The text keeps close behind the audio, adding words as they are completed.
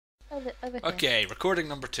over here. Okay, recording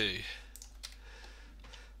number 2.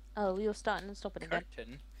 Oh, you're starting and stopping again.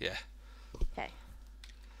 Curtain. Yeah. Okay.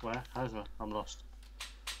 Where? How's that? I'm lost.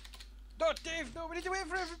 No, Dave! No, we need to wait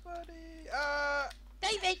for everybody!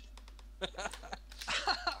 David!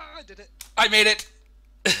 I did it! I made it!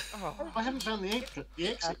 Oh. I haven't found the exit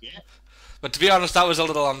yet. But to be honest, that was a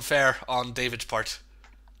little unfair on David's part.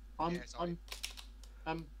 Where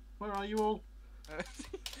are you all?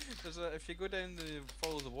 There's if you go down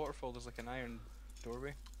follow the waterfall, there's like an iron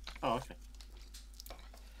doorway. Oh, okay.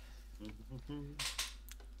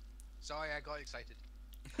 Sorry, I got excited.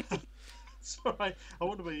 It's alright. I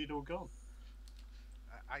wonder where you'd all gone.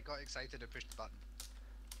 I got excited and pushed the button.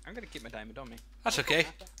 I'm gonna keep my diamond on me. That's okay.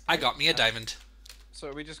 I got me a diamond. So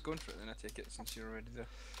are we just going for it then, I take it, since you're already there?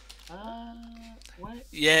 Wait.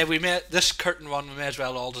 Yeah, this curtain one we may as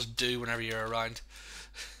well all just do whenever you're around.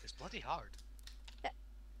 It's bloody hard.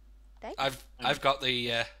 David? I've got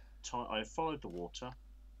the I followed the water.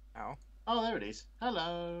 Ow. Oh, there it is.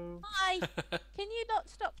 Hello. Hi! Can you not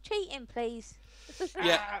stop cheating, please?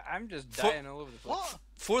 Yeah. I'm just dying all over the place. What?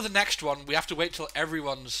 for the next one we have to wait till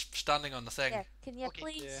everyone's standing on the thing. Yeah, can you Okay.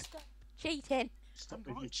 please Yeah. stop cheating? Stop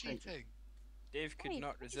I'm with your not cheating. cheating. Dave could Hey,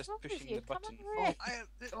 not what is resist wrong with pushing you? the Come button. over here.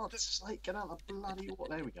 God's sake, get out of the bloody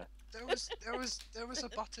water. There we go. There was a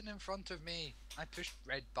button in front of me. I pushed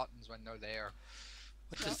red buttons when they're there.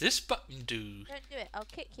 What does this button do? Don't do it, I'll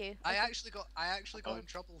kick you. I actually got in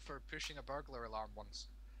trouble for pushing a burglar alarm once.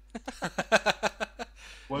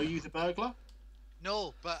 Were you the burglar?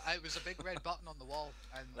 No, but it was a big red button on the wall,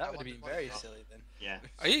 and That I would have wondered been what very it was. silly then. Yeah.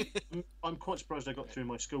 Are you? I'm quite surprised I got through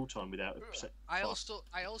my school time without it. I also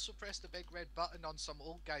pressed the big red button on some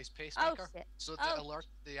old guy's Oh, pacemaker, shit. so to Oh. alert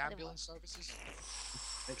the didn't ambulance services.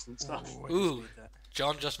 Excellent stuff. Oh, I just Ooh. made that.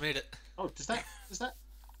 John just made it. Oh, does that?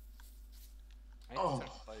 I need to turn Oh. the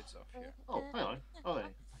clouds off here. Oh, hang on. Oh, there.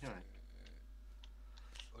 Hang on.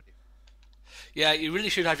 Oh dear. Yeah, you really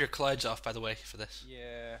should have your clouds off, by the way, for this.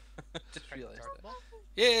 Yeah. Just Can you realised turn that. them off?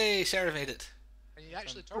 Yay, Sarah made it. Can you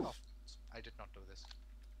actually turn Oh. off? I did not know this.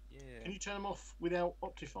 Yeah. Can you turn them off without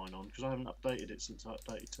Optifine on? Because I haven't updated it since I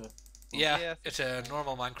updated to. Yeah, Yeah, I it's think a so.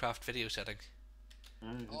 normal Minecraft video setting.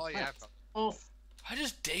 Oh yeah, I've got Off. How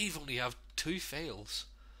does Dave only have 2 fails?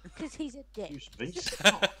 Because he's a dick. Use VC.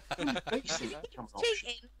 VC coming off.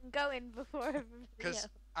 Cheating and going before everybody because else.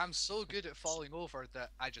 I'm so good at falling over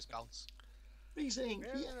that I just bounce. VC. Yeah.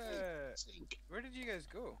 Yeah. Zinc. Where did you guys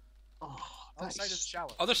go? Oh, Outside that of the is. shower.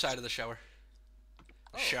 Other side of the shower.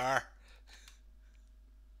 Oh. Sure.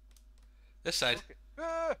 This side. Okay.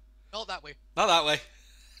 Ah! Not that way. Not that way.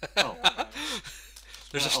 Oh.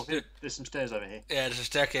 There's Right, a oh, here, there's some stairs over here. yeah, there's a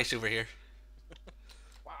staircase over here.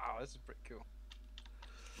 Wow, this is pretty cool.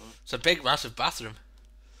 It's a big, massive bathroom.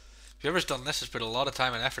 Whoever's done this has put a lot of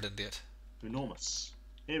time and effort into it. Enormous.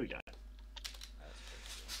 Here we go. That's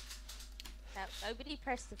Now, nobody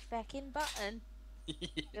pressed the fucking button.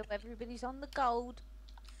 pretty cool. So everybody's on the gold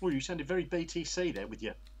Well, you sounded very BTC there with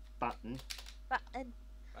your button. button.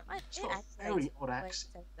 I, It's got a very odd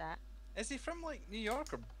accent. That. Is he from like New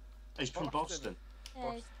York or? He's from Boston.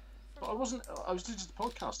 Yeah, it's But I wasn't. I was listening to the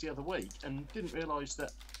podcast the other week and didn't realise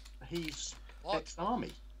that he's What?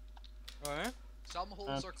 ex-army. Oh yeah. Some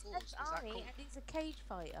holes are closed. That's Is that Arnie, cool? and he's a cage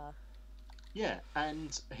fighter. Yeah,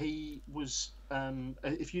 and he was.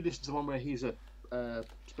 If you listen to the one where he's a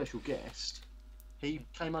special guest, he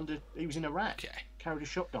came under. He was in Iraq. Okay. Carried a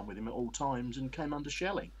shotgun with him at all times and came under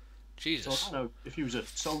shelling. So I Jesus. don't know if he was a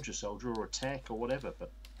soldier or a tech or whatever, but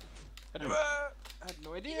I had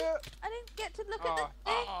no idea. I didn't get to look Oh, at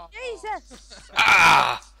the thing. Jesus!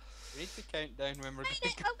 Ah! We need to count down when we're Made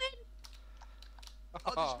doing. it, I win!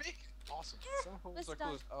 Oh, just me? Awesome. Some holes What's are that?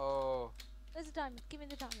 closed. Oh. There's a diamond. Give me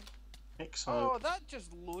the diamond. Exo. Oh, that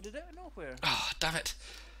just loaded out of nowhere. Oh, damn it.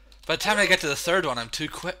 By the time I get to the third one, I'm too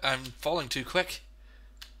quick. I'm falling too quick.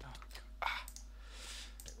 Oh, God.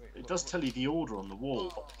 Wait, It does tell you the order on the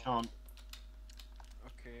wall, but I can't.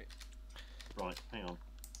 Okay. Right, hang on.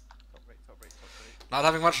 Top right, top right, top right. Not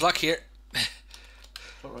having much luck here.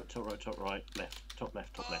 Top right, top right, top right, left, top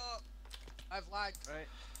left, top left. I've lagged. Right.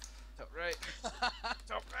 Top right.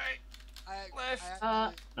 Top right. Left.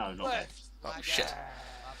 No, not Left. left. Oh, lagged. shit.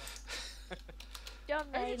 John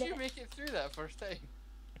How made did it. you make it through that first time?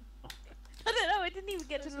 I don't know. I didn't even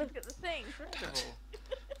get to look at the thing. Incredible.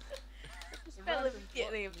 Just fell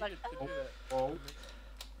immediately. It was like, Needed to do that. Oh.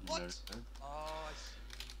 What? No. Oh, I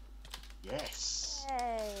see. Yes.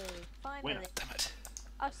 Yay! Finally, Winner. Damn it.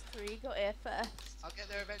 us three got here first. I'll get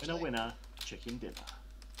there eventually. Winner, chicken dinner.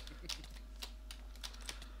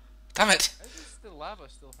 Damn it. How does the lava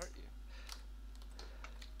still hurt you?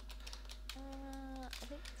 I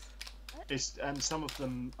think. It's and some of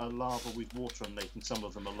them are lava with water underneath, and some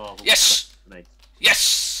of them are lava Yes! with stuff underneath.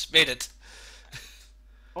 Yes! Made it.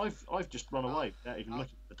 I've just run away without even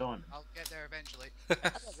looking at the diamond. I'll get there eventually. I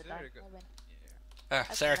got the There diamond. we go. I win. Yeah.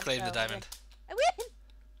 Ah, Sarah Okay, claimed the so I win. diamond. I win!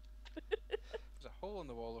 There's a hole in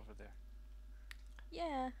the wall over there.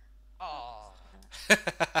 Yeah. Oh.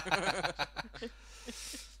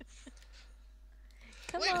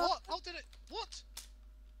 Come Wait, on. what? How did it? What?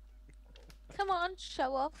 Come on,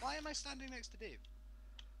 show off. Why am I standing next to Dave?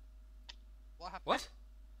 What happened? What?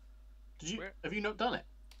 Did you? Where? Have you not done it?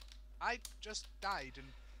 I just died and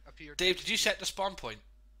appeared. Dave, next did you to set the spawn point?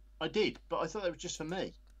 I did, but I thought that was just for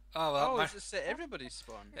me. Oh well, Oh, my- it's just set everybody's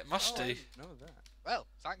spawn. it must oh, I do. didn't know that. Well,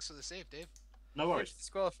 thanks for the save, Dave. No worries. Dave's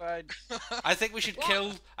disqualified. I think we should What?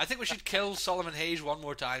 kill. I think we should kill Solomon Hayes one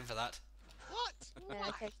more time for that. What? Yeah,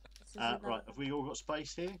 okay. This is Right, another- have we all got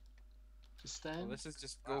space here to Well, stand? this is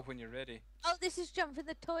just go when you're ready. Oh, this is jump in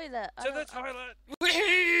the toilet. I To the don't- toilet!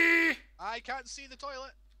 Whee! I can't see the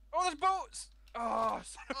toilet. Oh, there's boats! Oh,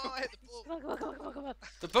 Oh, I hit the boat. Come on, come on, come on, come on, come on.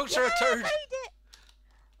 The boats are a Yeah, turd. I made it!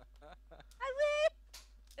 I win!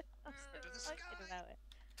 I'm To the so excited sky. about it.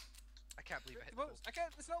 I can't believe I the hit the boat. boats! I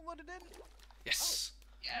can't, it's not loaded in! Yes.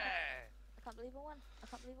 Yeah. I can't believe I won. I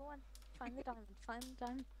can't believe I won. Find the diamond. Find the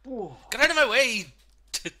diamond. Whoa. Get out of my way!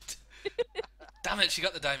 Damn it! She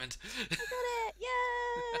got the diamond. I got it!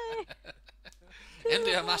 Yay!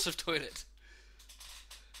 Into a massive toilet.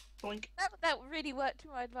 Boink. That really worked to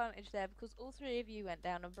my advantage there because all three of you went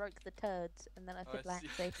down and broke the turds, and then I Oh, could I land see.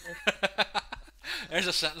 safely. There's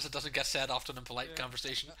a sentence that doesn't get said often in polite Yeah.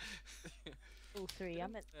 conversation. All three. I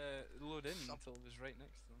meant. Load in Some- until it was right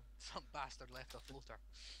next to them. Some bastard left a floater.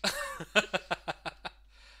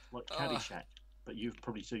 Like Oh. Caddyshack. But you're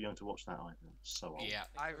probably too young to watch that either. It's so old. Yeah.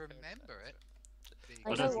 I remember it. being- I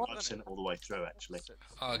I know don't think what- I've seen it all the way through actually.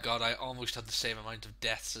 Oh god, I almost had the same amount of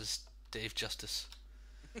deaths as Dave Justice.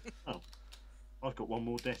 I've got one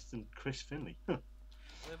more death than Chris Finley.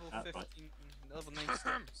 Level Right. 15, level 9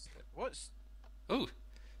 steps. What's... Ooh,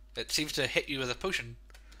 it seems to hit you with a potion.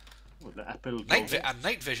 Oh, the apple A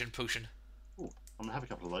night vision potion. I'm gonna have a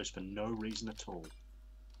couple of those for no reason at all.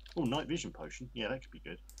 Oh, night vision potion. Yeah, that could be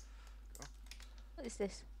good. What is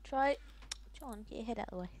this? Try. John, get your head out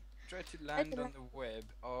of the way. Try to land on the web.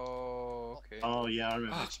 Oh, okay. Oh yeah, I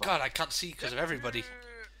remember Oh this one. god, I can't see because of everybody.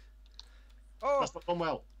 Oh, That's not gone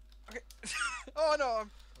well. okay. Oh no.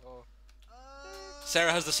 Oh.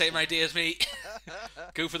 Sarah has the same idea as me.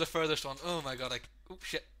 Go for the furthest one. Oh my god, oh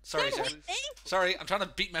shit. Sorry, Don't Sarah. hit me! Sorry, I'm trying to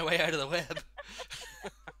beat my way out of the web.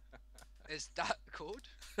 Is that code?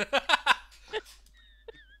 That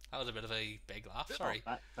was a bit of a big laugh. Sorry.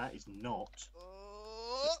 That is not.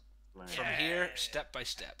 Oh. Land. From here, step by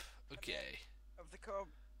step. Okay. Of the cob.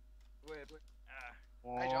 Web. Ah.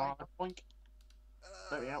 Hi, Johnny. Boink.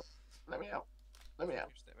 Let me out. Let me out. Let me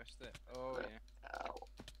out. Step by step. Oh Yeah. yeah. Ow.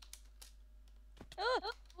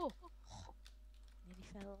 Oh! Nearly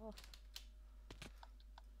fell off.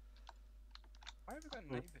 Why have you got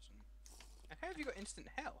night vision? And how have you got instant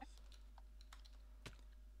health?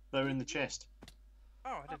 They're in the chest.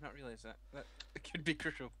 Oh, I did not realise that. That could be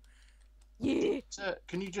crucial. Yeah! Sir,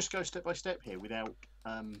 can you just go step by step here without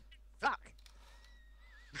Fuck!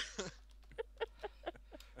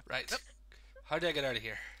 Right. How do I get out of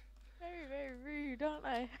here? Very, very rude, aren't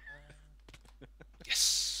I?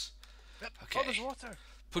 Yes. Oh, Okay. there's water.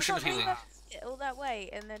 Potion of I can't healing. believe I skipped all that way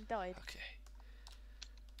and then died. Okay.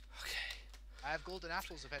 Okay. I have golden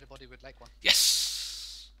apples if anybody would like one.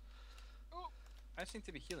 Yes. I seem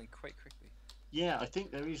to be healing quite quickly. Yeah, I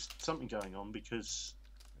think there is something going on because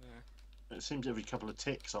Yeah. it seems every couple of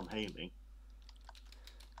ticks I'm healing.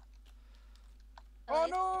 Oh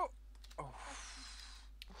yeah. no! Oh.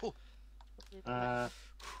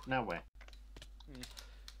 Now where?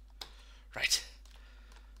 Right.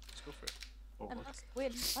 Let's go for it. Oh, I must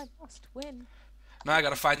win. I must win. Now I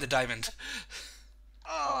gotta find the diamond.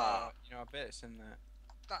 Oh, you know, I bet it's in there.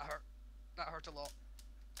 That hurt. That hurt a lot.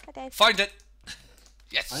 Hi, Dave. Find it. hang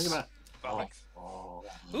Yes. about. Bollocks. Oh.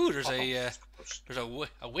 Ooh, there's a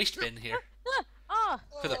waste bin here. Ah!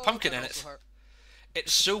 With a Oh, pumpkin that in also it. hurt.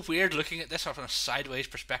 It's so weird looking at this from a sideways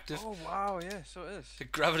perspective. Oh wow, yeah, so it is. The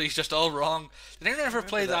gravity's just all wrong. Did anyone ever remember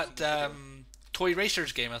play that that from the video. Toy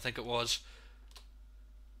Racers game? I think it was.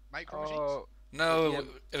 Micro machines. Oh, No, Yeah.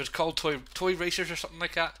 it was called Toy Racers or something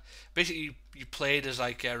like that. Basically, you played as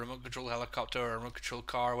like a remote control helicopter or a remote control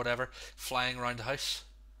car or whatever, flying around the house.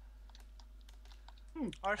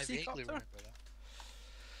 I RC vaguely copter. remember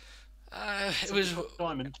that. It was.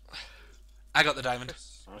 Diamond. I got the diamond.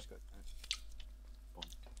 Chris got that.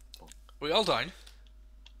 We all down.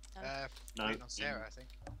 Uh, No. waiting on Sarah, I think.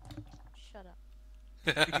 Shut up.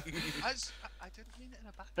 I didn't mean it in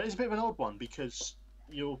a bad. That is a bit of an odd one because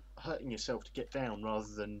you're hurting yourself to get down rather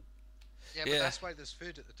than. Yeah, but Yeah. that's why there's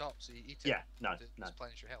food at the top, so you eat it. Yeah, no, to no.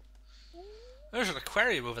 replenish your health. There's an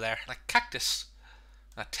aquarium over there, and a cactus,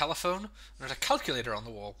 and a telephone. And there's a calculator on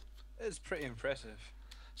the wall. It's pretty impressive.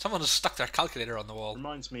 Someone has stuck their calculator on the wall.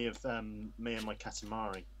 Reminds me of me and my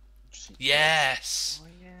Katamari. Yes. Oh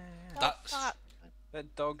yeah. That's fuck.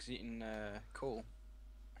 That dog's eating coal.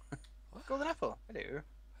 Golden apple. Hello.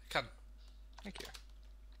 can. Thank you.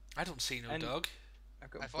 I don't see no And- dog. I've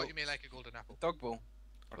got I thought you meant like a golden apple. dog bowl.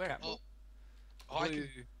 Or Where? cat bowl. Oh, Blue.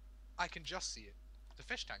 I can just see it. The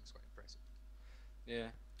fish tank's quite impressive. Yeah.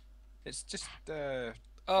 It's just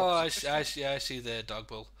Oh, I see the dog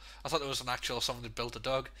bowl. I thought there was an actual someone that built a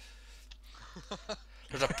dog.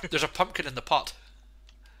 There's a pumpkin in the pot.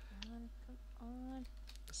 Come on.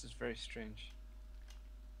 this is very strange.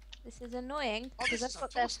 This is annoying Oh, because this I is a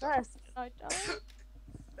got there toaster. first. I don't.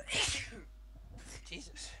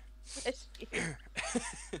 Jesus. Bless you.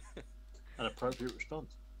 An appropriate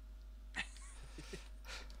response.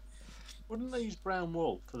 Wouldn't they use brown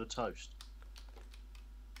wool for the toast?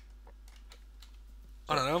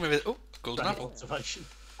 I don't know, maybe. Oh, golden Great apple. observation.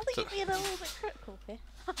 I think you're being a little bit critical here.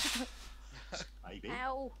 Maybe.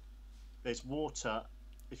 Ow. There's water.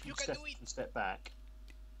 If you You can step do it. and step back.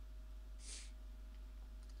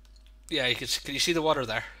 Yeah, can you see the water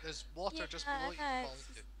there? There's water just Yeah, below you to I know, fall it's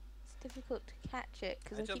into. It's difficult to catch it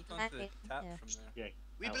because I I keep jumped onto the landing. tap Yeah. from there.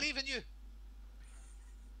 We Out. believe in you.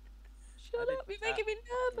 Shut did up! You're that. making me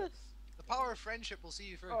nervous. The power of friendship will see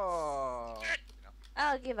you through. Oh. You know.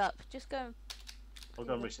 I'll give up. Just go. And... I'll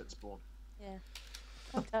go and reset the spawn. Yeah.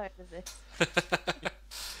 I'm tired of this.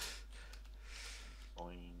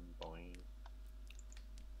 Boing, boing.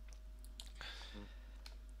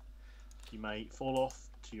 You may fall off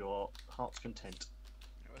to your heart's content.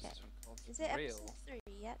 What's this one called? Is it Rail. episode 3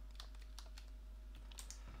 yet?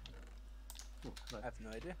 Oh, no. I have no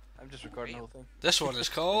idea. I'm just recording the whole thing. This one is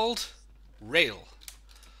called Rail.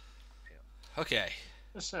 Okay.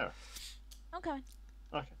 Yes, Sarah. I'm coming.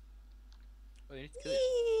 Okay. Oh, you need to kill it.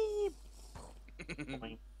 Yee!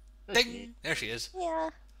 Boing. There she is. Ding! There she is. Yeah.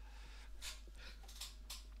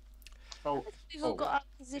 Oh, We've all Oh. got our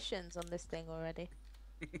positions on this thing already.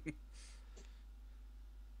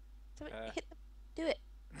 So hit the, do it.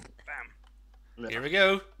 Bam. Here we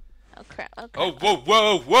go. Oh crap. Oh crap. Oh, whoa,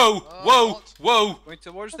 whoa, whoa, whoa, what? whoa. Going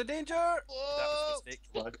towards the danger. That Whoa! was a mistake.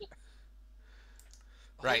 right.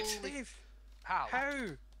 Right. Holy- Dave, How? how?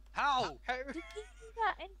 How? How? Did you do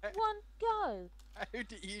that in one go? How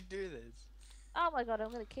did you do this? Oh my god,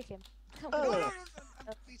 I'm gonna kick him. Oh, Oh. No, no, no. no,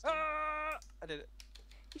 no, please don't. Ah! I did it.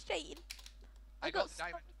 He's cheating. I got the so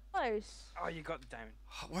diamond. close. Oh, you got the diamond.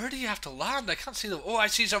 Where do you have to land? I can't see the. Oh, I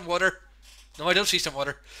see some water. No, I don't see some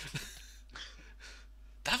water.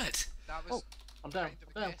 Damn it. That was I'm down. kind of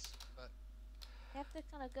a I'm down. guess, but You have to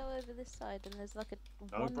kind of go over this side, and there's like a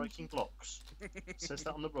No one. breaking blocks. It says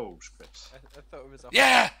that on the rules, Chris. I thought it was a.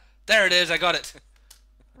 Yeah! There it is. I got it.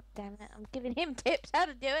 God damn it! I'm giving him tips how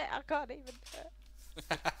to do it. I can't even do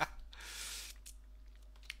it.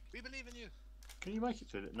 we believe in you. Can you make it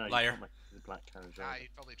to it? No, you Liar. can't make it to the black carriage. Ah,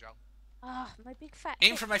 you'd probably drown. Ah, my big fat.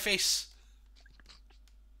 Aim hip. for my face.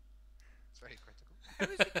 It's very critical. How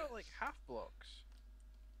has it got like half blocks?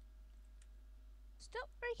 Stop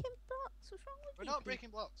breaking blocks. What's wrong with We're you? not breaking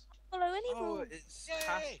blocks. Follow any Oh, rules. it's Yay!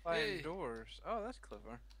 half by Yay. doors. Oh, that's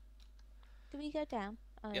clever. Do we go down?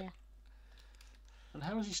 Oh Yep. yeah. And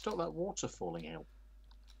how has he stopped that water falling out?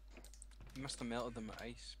 You must have melted them with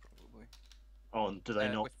ice, probably. Oh, and do they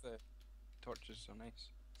not? With the torches on ice.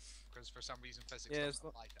 Because for some reason physics Yeah, doesn't it's not-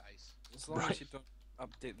 apply to ice. As long Right. as you don't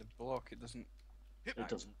update the block, it doesn't. It act.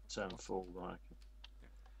 doesn't fall right.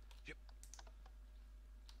 Yep.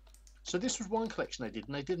 So this was one collection they did,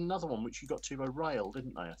 and they did another one which you got to a rail,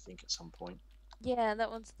 didn't they? I think at some point. Yeah, that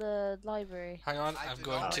one's the library. Hang on. I I'm do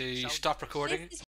going not to sound- stop recording. This is